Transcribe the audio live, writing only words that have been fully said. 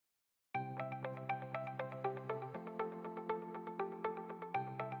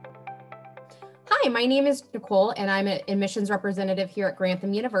Hi, my name is Nicole, and I'm an admissions representative here at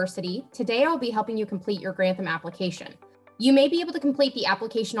Grantham University. Today, I'll be helping you complete your Grantham application. You may be able to complete the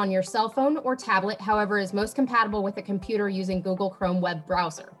application on your cell phone or tablet, however, is most compatible with a computer using Google Chrome web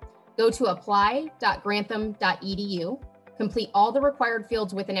browser. Go to apply.grantham.edu, complete all the required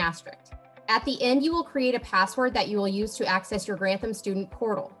fields with an asterisk. At the end, you will create a password that you will use to access your Grantham student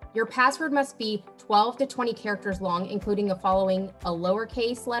portal. Your password must be 12 to 20 characters long, including the following: a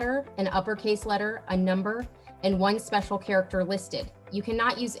lowercase letter, an uppercase letter, a number, and one special character listed. You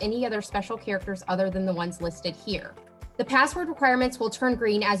cannot use any other special characters other than the ones listed here. The password requirements will turn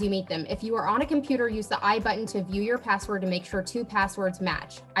green as you meet them. If you are on a computer, use the I button to view your password to make sure two passwords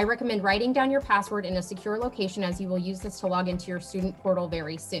match. I recommend writing down your password in a secure location, as you will use this to log into your student portal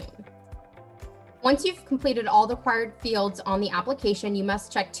very soon. Once you've completed all the required fields on the application, you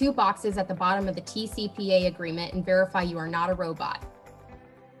must check two boxes at the bottom of the TCPA agreement and verify you are not a robot.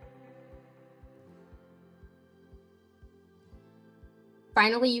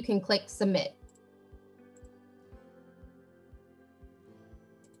 Finally, you can click Submit.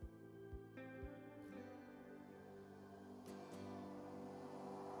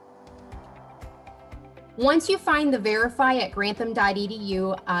 Once you find the verify at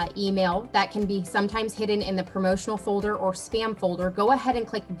grantham.edu email that can be sometimes hidden in the promotional folder or spam folder, go ahead and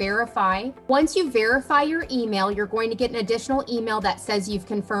click verify. Once you verify your email, you're going to get an additional email that says you've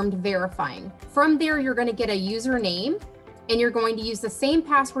confirmed verifying. From there, you're going to get a username, and you're going to use the same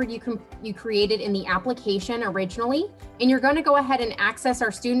password you created in the application originally. And you're going to go ahead and access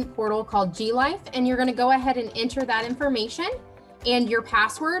our student portal called GLife, and you're going to go ahead and enter that information and your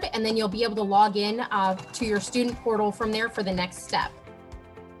password, and then you'll be able to log in to your student portal from there for the next step.